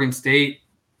think Oregon State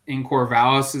in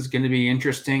Corvallis is going to be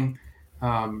interesting.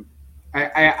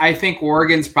 I think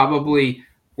Oregon's probably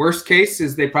worst case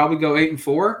is they probably go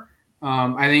 8-4.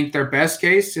 I think their best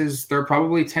case is they're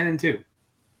probably 10-2.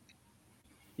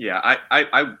 Yeah,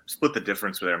 I split the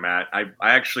difference there, Matt. I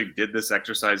actually did this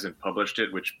exercise and published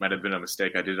it, which might have been a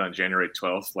mistake. I did it on January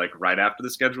 12th, like right after the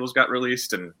schedules got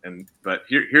released. But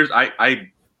here's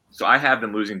So I have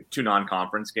them losing 2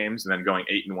 non-conference games and then going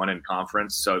 8-1 in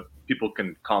conference. So people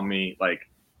can call me like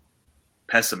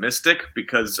pessimistic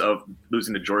because of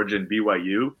losing to Georgia and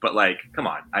BYU. But like, come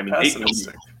on. I mean,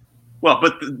 8-1. Well,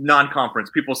 but the non-conference,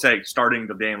 people say starting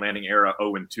the Dan Lanning era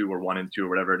 0-2 or 1-2 or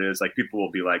whatever it is, like people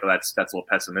will be like, oh, that's a little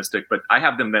pessimistic. But I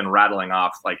have them then rattling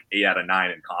off like 8 out of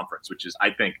 9 in conference, which is,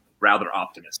 I think, rather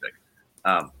optimistic.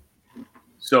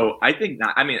 So I think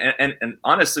not. I mean, and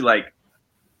honestly, like,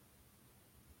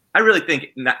 I really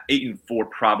think 8-4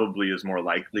 probably is more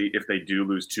likely if they do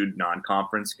lose 2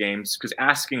 non-conference games, because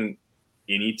asking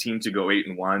any team to go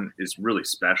 8-1 is really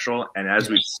special. And as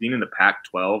we've seen in the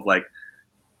Pac-12, like,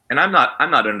 and I'm not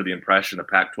under the impression the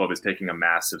Pac-12 is taking a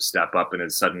massive step up and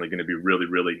is suddenly going to be really,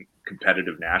 really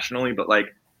competitive nationally. But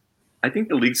like, I think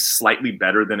the league's slightly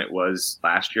better than it was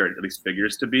last year, at least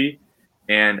figures to be.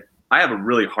 And I have a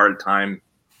really hard time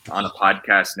on a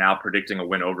podcast now predicting a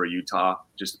win over Utah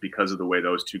just because of the way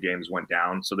those 2 games went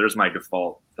down. So there's my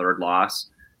default 3rd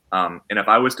loss. And if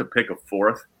I was to pick a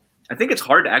 4th, I think it's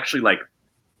hard to actually, like,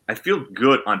 I feel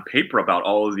good on paper about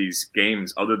all of these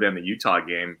games other than the Utah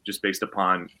game, just based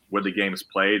upon where the game is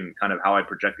played and kind of how I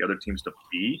project the other teams to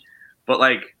be. But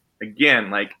like,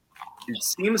 again, like, it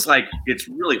seems like it's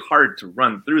really hard to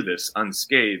run through this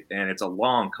unscathed, and it's a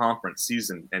long conference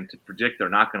season, and to predict they're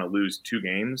not going to lose 2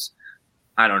 games,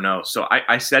 I don't know. So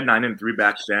I said 9-3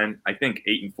 back then. I think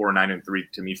 8-4,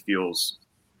 9-3 to me feels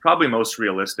probably most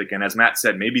realistic. And as Matt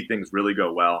said, maybe things really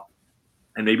go well,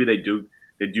 and maybe they do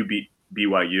beat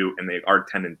BYU and they are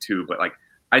 10-2. But like,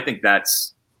 I think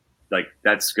that's like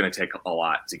that's going to take a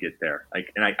lot to get there.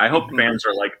 Like, and I hope fans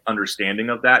are like understanding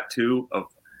of that too. Of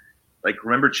like,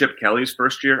 remember Chip Kelly's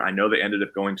first year? I know they ended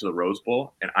up going to the Rose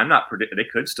Bowl, and I'm not predicting they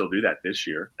could still do that this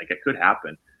year. Like, it could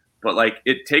happen, but like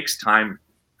it takes time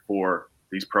for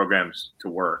these programs to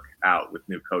work out with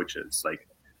new coaches. Like,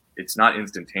 it's not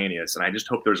instantaneous, and I just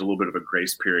hope there's a little bit of a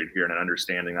grace period here and an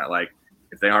understanding that like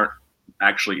if they aren't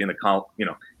actually in the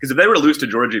because if they were to lose to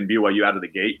Georgia and BYU out of the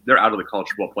gate, they're out of the college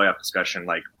football playoff discussion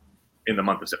like in the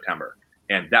month of September,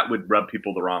 and that would rub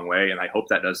people the wrong way. And I hope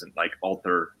that doesn't like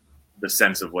alter the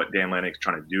sense of what Dan Lanning's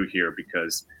trying to do here,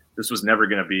 because this was never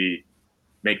going to be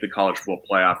make the college football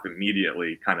playoff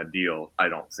immediately kind of deal. I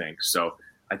don't think so.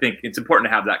 I think it's important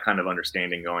to have that kind of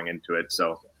understanding going into it.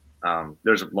 So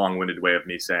there's a long-winded way of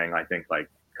me saying I think like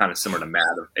kind of similar to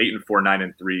Matt of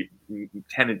 8-4, 9-3,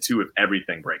 10-2 if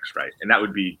everything breaks right, and that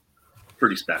would be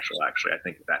pretty special. Actually, I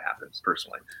think if that happens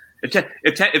personally.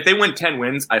 If they win 10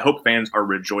 wins, I hope fans are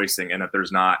rejoicing and that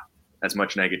there's not as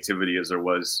much negativity as there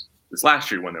was this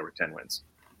last year when there were 10 wins.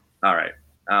 All right.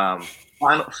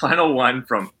 Final one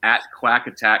from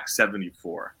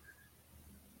 @QuackAttack74.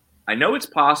 I know it's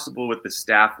possible with the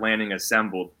staff landing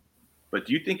assembled, but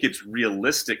do you think it's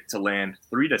realistic to land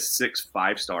 3 to 6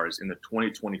 5-stars in the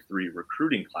 2023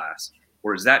 recruiting class,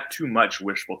 or is that too much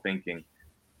wishful thinking?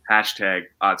 #odds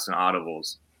and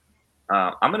audibles.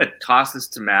 I'm going to toss this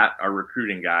to Matt, our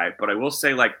recruiting guy, but I will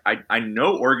say, like, I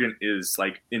know Oregon is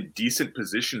like in decent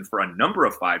position for a number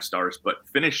of 5-stars, but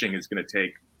finishing is going to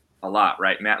take a lot,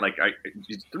 right, Matt? Like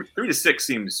 3 to 6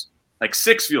 seems like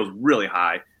 6 feels really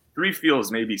high. 3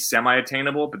 feels maybe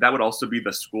semi-attainable, but that would also be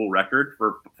the school record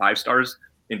for 5-stars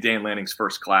in Dan Lanning's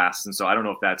first class. And so I don't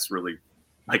know if that's really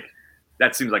like,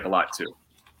 that seems like a lot too.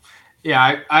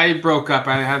 Yeah, I broke up.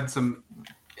 I had some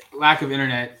lack of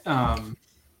internet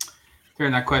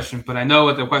during that question, but I know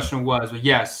what the question was. But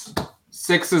yes,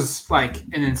 6 is like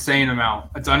an insane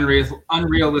amount. It's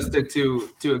unrealistic to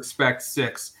expect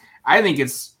 6. I think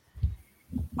it's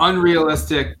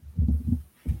unrealistic.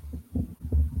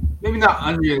 Maybe not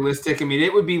unrealistic. I mean,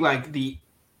 it would be like the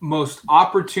most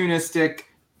opportunistic,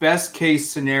 best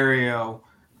case scenario,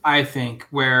 I think,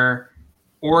 where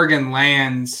Oregon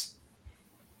lands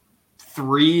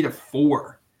 3 to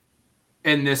 4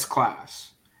 in this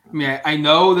class. I mean, I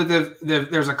know that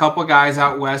there's a couple of guys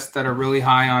out west that are really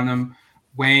high on them.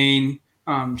 Wayne,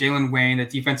 Jalen Wayne, the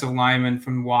defensive lineman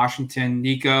from Washington,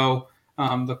 Nico,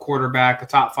 the quarterback, a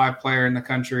top 5 player in the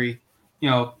country.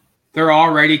 You know, they're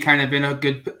already kind of in a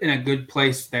good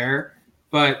place there.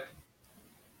 But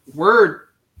we're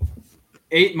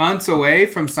 8 months away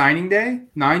from signing day,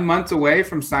 9 months away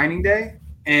from signing day,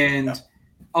 and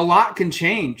a lot can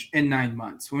change in 9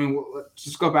 months. I mean, let's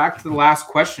just go back to the last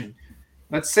question.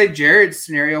 Let's say Jared's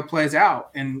scenario plays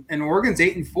out and Oregon's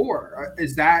 8-4.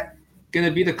 Is that going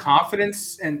to be the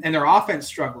confidence and their offense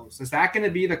struggles? Is that going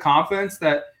to be the confidence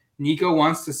that Nico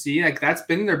wants to see? Like, that's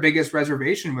been their biggest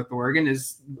reservation with Oregon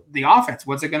is the offense.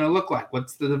 What's it going to look like?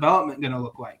 What's the development going to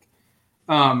look like?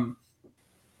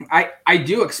 I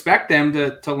do expect them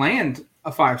to land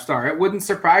a 5-star. It wouldn't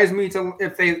surprise me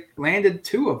if they landed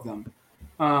 2 of them.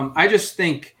 I just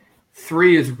think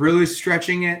 3 is really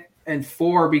stretching it, and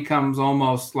 4 becomes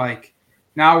almost like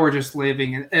now we're just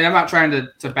living. And I'm not trying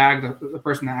to bag the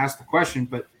person that asked the question,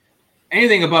 but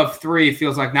anything above 3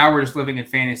 feels like now we're just living in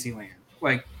fantasy land.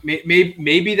 Like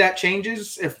maybe that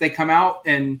changes if they come out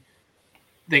and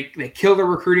they kill the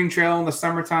recruiting trail in the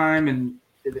summertime and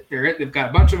they've got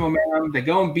a bunch of momentum. They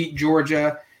go and beat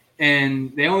Georgia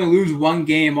and they only lose 1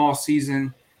 game all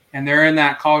season. And they're in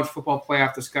that college football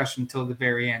playoff discussion until the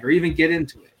very end, or even get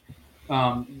into it.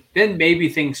 Then maybe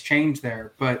things change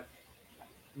there. But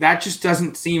that just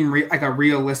doesn't seem like a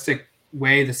realistic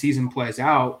way the season plays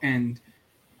out. And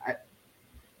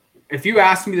if you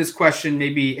asked me this question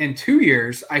maybe in 2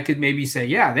 years, I could maybe say,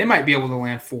 yeah, they might be able to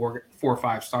land 4 or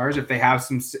 5 stars if they have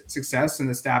some success and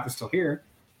the staff is still here.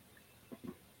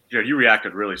 Jared, you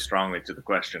reacted really strongly to the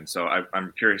question, so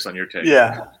I'm curious on your take.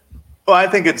 Yeah. Well, I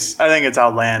think it's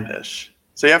outlandish.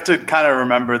 So you have to kind of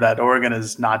remember that Oregon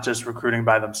is not just recruiting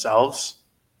by themselves.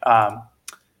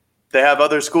 They have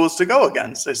other schools to go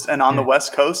against, and on the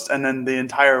West Coast, and then the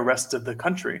entire rest of the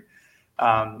country.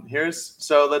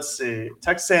 Let's see.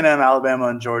 Texas A&M, Alabama,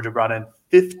 and Georgia brought in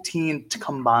 15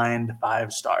 combined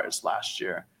 5-stars last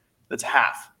year. That's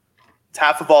half. It's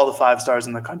half of all the 5-stars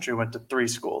in the country went to 3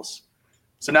 schools.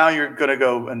 So now you're going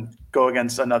to go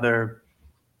against another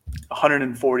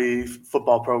 140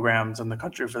 football programs in the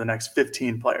country for the next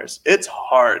 15 players. It's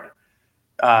hard.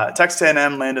 Texas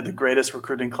A&M landed the greatest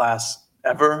recruiting class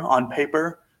ever on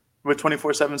paper with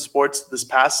 24/7 Sports this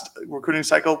past recruiting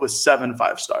cycle with 7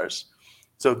 5-stars.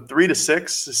 So 3 to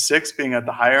 6, 6 being at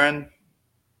the higher end,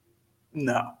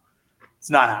 no, it's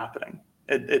not happening.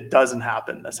 It doesn't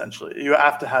happen, essentially. You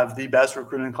have to have the best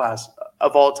recruiting class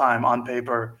of all time on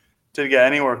paper to get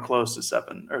anywhere close to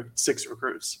 7 or 6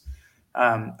 recruits.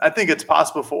 I think it's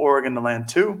possible for Oregon to land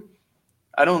 2.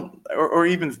 Or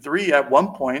even 3 at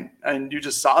one point, and you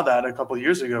just saw that a couple of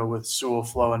years ago with Sewell,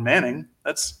 Flo, and Manning.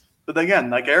 But again,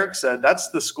 like Eric said,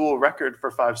 that's the school record for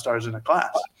 5 stars in a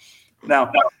class.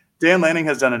 Now, Dan Lanning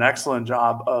has done an excellent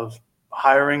job of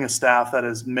hiring a staff that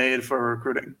is made for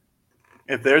recruiting.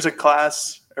 If there's a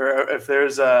class, or if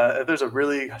there's a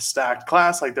really stacked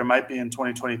class like there might be in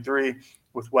 2023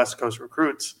 with West Coast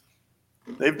recruits,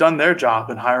 they've done their job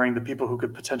in hiring the people who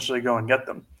could potentially go and get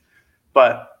them.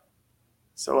 But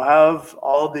so have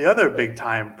all the other big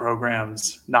time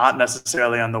programs, not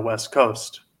necessarily on the West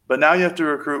Coast. But now you have to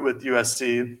recruit with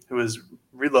USC, who is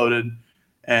reloaded.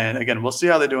 And again, we'll see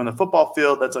how they do on the football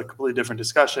field. That's a completely different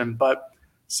discussion. But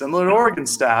similar to Oregon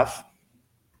staff,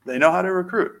 they know how to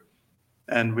recruit.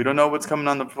 And we don't know what's coming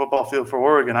on the football field for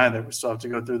Oregon either. We still have to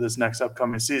go through this next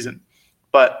upcoming season.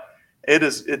 But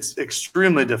it's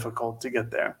extremely difficult to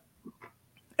get there.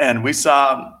 And we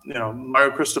saw,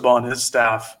 Mario Cristobal and his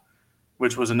staff,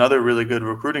 which was another really good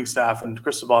recruiting staff, and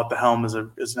Cristobal at the helm is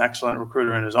an excellent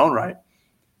recruiter in his own right.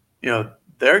 They're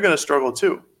going to struggle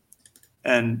too.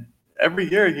 And every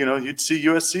year, you'd see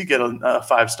USC get a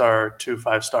 5-star or 2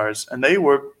 5-stars, and they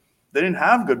didn't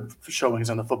have good showings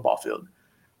on the football field.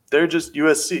 They're just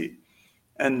USC.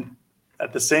 And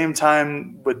at the same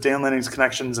time, with Dan Lanning's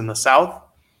connections in the South,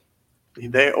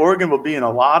 Oregon will be in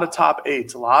a lot of top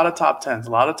 8s, a lot of top 10s, a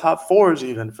lot of top 4s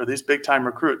even for these big-time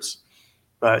recruits.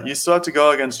 But you still have to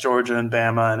go against Georgia and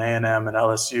Bama and A&M and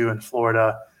LSU and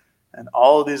Florida and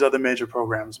all of these other major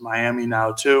programs, Miami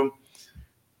now too.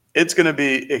 It's going to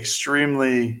be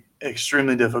extremely,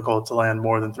 extremely difficult to land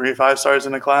more than 3 5-stars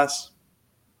in a class.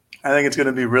 I think it's going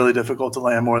to be really difficult to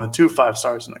land more than 2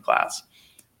 5-stars in a class.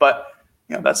 But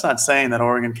that's not saying that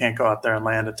Oregon can't go out there and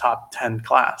land a top 10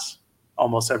 class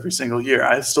almost every single year.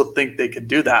 I still think they could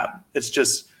do that. It's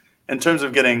just in terms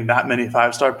of getting that many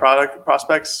 5-star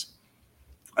prospects,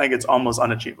 I think it's almost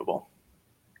unachievable.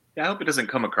 Yeah, I hope it doesn't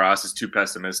come across as too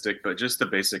pessimistic, but just the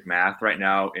basic math right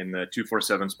now in the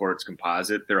 247 Sports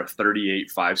composite, there are 38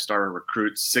 5-star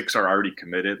recruits. 6 are already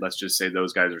committed. Let's just say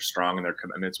those guys are strong in their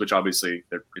commitments, which obviously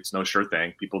it's no sure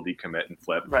thing. People decommit and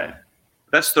flip. Right.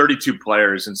 That's 32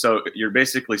 players. And so you're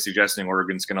basically suggesting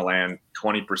Oregon's going to land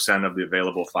 20% of the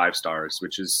available 5-stars,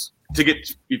 which is to get,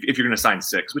 if you're going to sign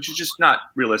 6, which is just not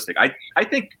realistic. I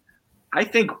think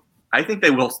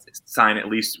they will sign at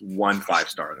least 1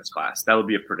 5-star in this class. That would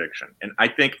be a prediction. And I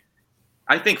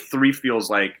think 3 feels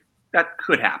like that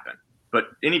could happen. But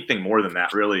anything more than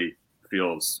that really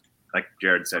feels, like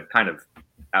Jared said, kind of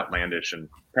outlandish and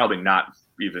probably not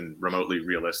even remotely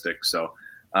realistic. So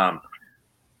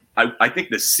I think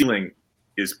the ceiling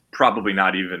is probably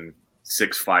not even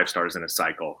 6 5-stars in a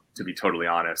cycle, to be totally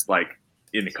honest. Like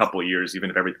in a couple of years,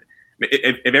 even if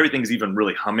everything's even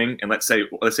really humming, and let's say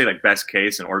like best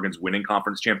case and Oregon's winning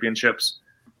conference championships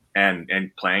and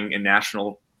playing in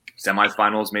national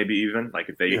semifinals, maybe even like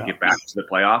if they get back to the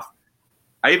playoff,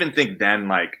 I even think then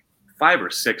like 5 or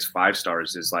 6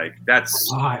 5-stars is like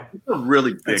that's a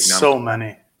really big number.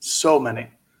 So many.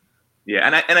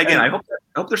 Yeah, and again, I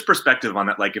hope there's perspective on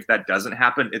that. Like if that doesn't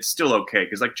happen, it's still okay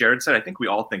because like Jared said, I think we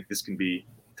all think this can be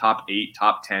top 8,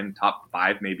 top 10, top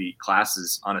 5, maybe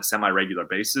classes on a semi-regular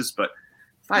basis, but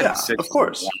 5 and 6. Of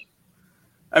course.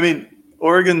 I mean,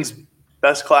 Oregon's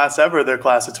best class ever, their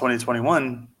class of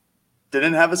 2021,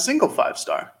 didn't have a single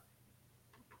 5-star.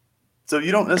 So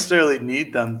you don't necessarily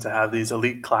need them to have these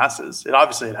elite classes. It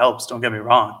helps, don't get me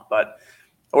wrong, but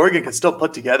Oregon can still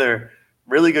put together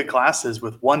really good classes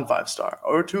with 1 5-star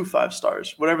or 2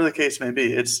 5-stars, whatever the case may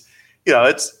be. It's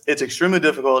extremely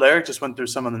difficult. Eric just went through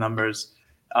some of the numbers.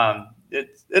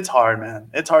 It's hard, man.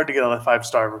 It's hard to get a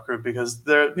 5-star recruit because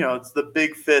it's the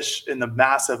big fish in the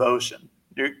massive ocean.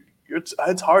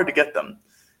 It's hard to get them,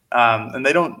 and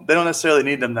they don't necessarily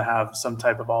need them to have some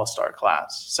type of all-star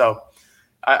class. So,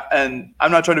 I'm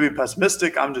not trying to be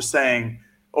pessimistic. I'm just saying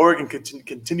Oregon could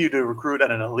continue to recruit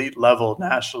at an elite level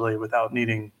nationally without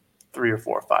needing 3 or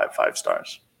 4 or 5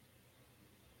 stars.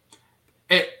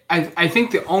 I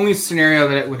think the only scenario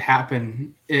that it would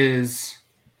happen is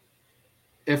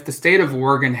if the state of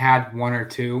Oregon had 1 or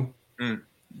 2.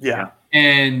 Yeah.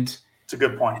 And it's a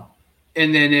good point.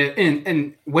 And then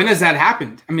and when has that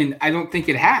happened? I mean, I don't think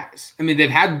it has. I mean, they've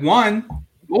had 1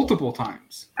 multiple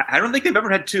times. I don't think they've ever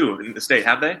had 2 in the state,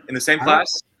 have they? In the same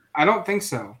class? I don't think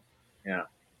so. Yeah.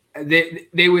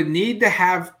 They would need to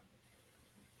have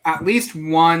at least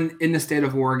 1 in the state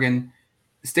of Oregon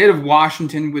the state of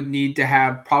Washington would need to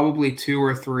have probably 2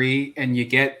 or 3, and you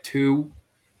get 2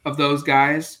 of those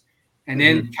guys. And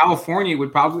then California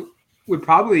would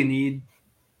probably need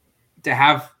to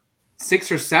have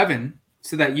 6 or 7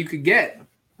 so that you could get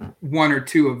 1 or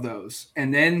 2 of those.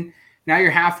 And then now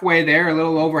you're halfway there, a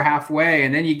little over halfway,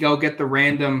 and then you go get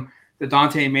the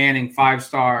Dante Manning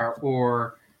 5-star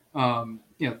or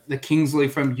the Kingsley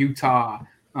from Utah.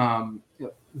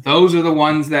 Those are the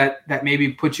ones that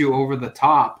maybe put you over the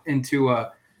top into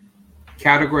a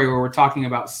category where we're talking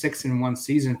about 6 in one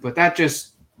season. But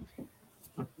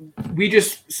we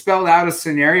just spelled out a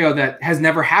scenario that has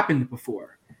never happened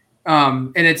before.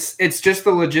 And it's just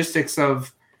the logistics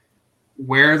of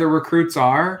where the recruits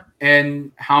are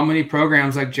and how many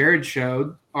programs, like Jared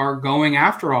showed, are going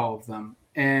after all of them.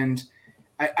 And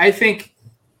I think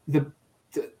to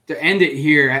end it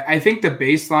here, I think the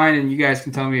baseline, and you guys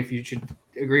can tell me if you should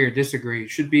agree or disagree,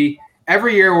 should be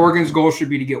every year Oregon's goal should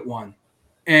be to get 1.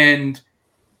 And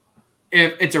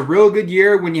if it's a real good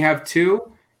year when you have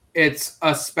 2, it's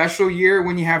a special year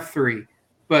when you have 3.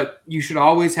 But you should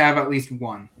always have at least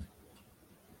 1.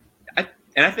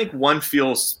 And I think 1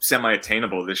 feels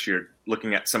semi-attainable this year,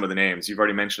 looking at some of the names. You've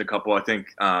already mentioned a couple. I think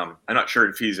I'm not sure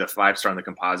if he's a 5-star in the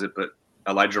composite, but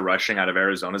Elijah Rushing out of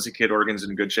Arizona as a kid. Oregon's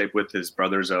in good shape with his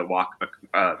brother's a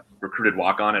recruited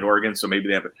walk-on at Oregon. So maybe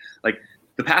they have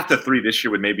the path to 3 this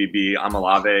year would maybe be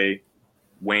Amalave,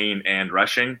 Wayne, and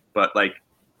Rushing. But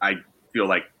I feel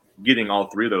like getting all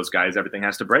 3 of those guys, everything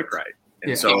has to break right.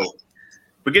 And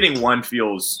but getting 1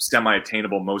 feels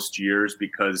semi-attainable most years,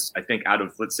 because I think out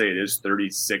of, let's say it is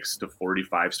 36 to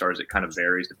 45 stars, it kind of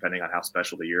varies depending on how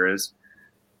special the year is.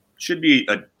 Should be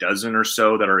a dozen or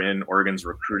so that are in Oregon's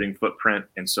recruiting footprint.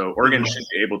 And so Oregon should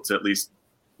be able to at least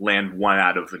land 1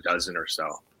 out of a dozen or so,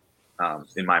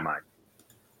 in my mind.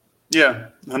 Yeah,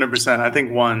 100%. I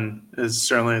think 1 is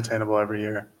certainly attainable every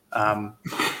year.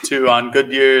 2 on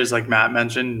good years, like Matt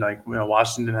mentioned,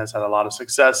 Washington has had a lot of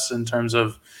success in terms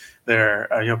of their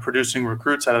producing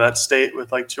recruits out of that state with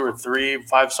 2 or 3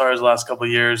 5-stars the last couple of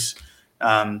years.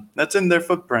 That's in their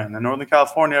footprint. And Northern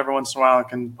California, every once in a while,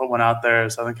 can put 1 out there.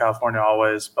 Southern California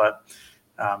always, but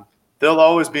they'll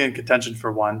always be in contention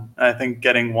for 1. And I think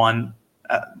getting 1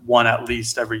 at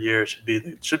least every year should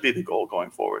be the goal going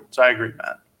forward. So I agree,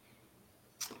 Matt.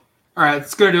 All right,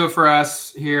 that's going to do it for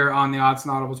us here on the Odds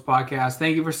and Audibles podcast.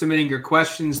 Thank you for submitting your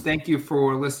questions. Thank you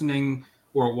for listening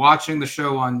or watching the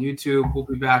show on YouTube. We'll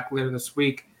be back later this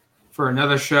week for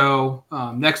another show.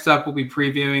 Next up, we'll be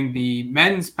previewing the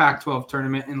men's Pac-12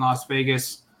 tournament in Las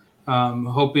Vegas,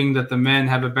 hoping that the men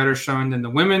have a better showing than the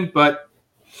women, but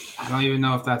I don't even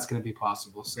know if that's going to be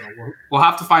possible. So we'll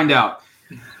have to find out.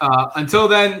 Until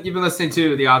then, you've been listening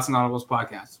to the Odds and Audibles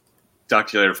podcast. Talk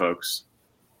to you later, folks.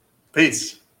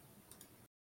 Peace.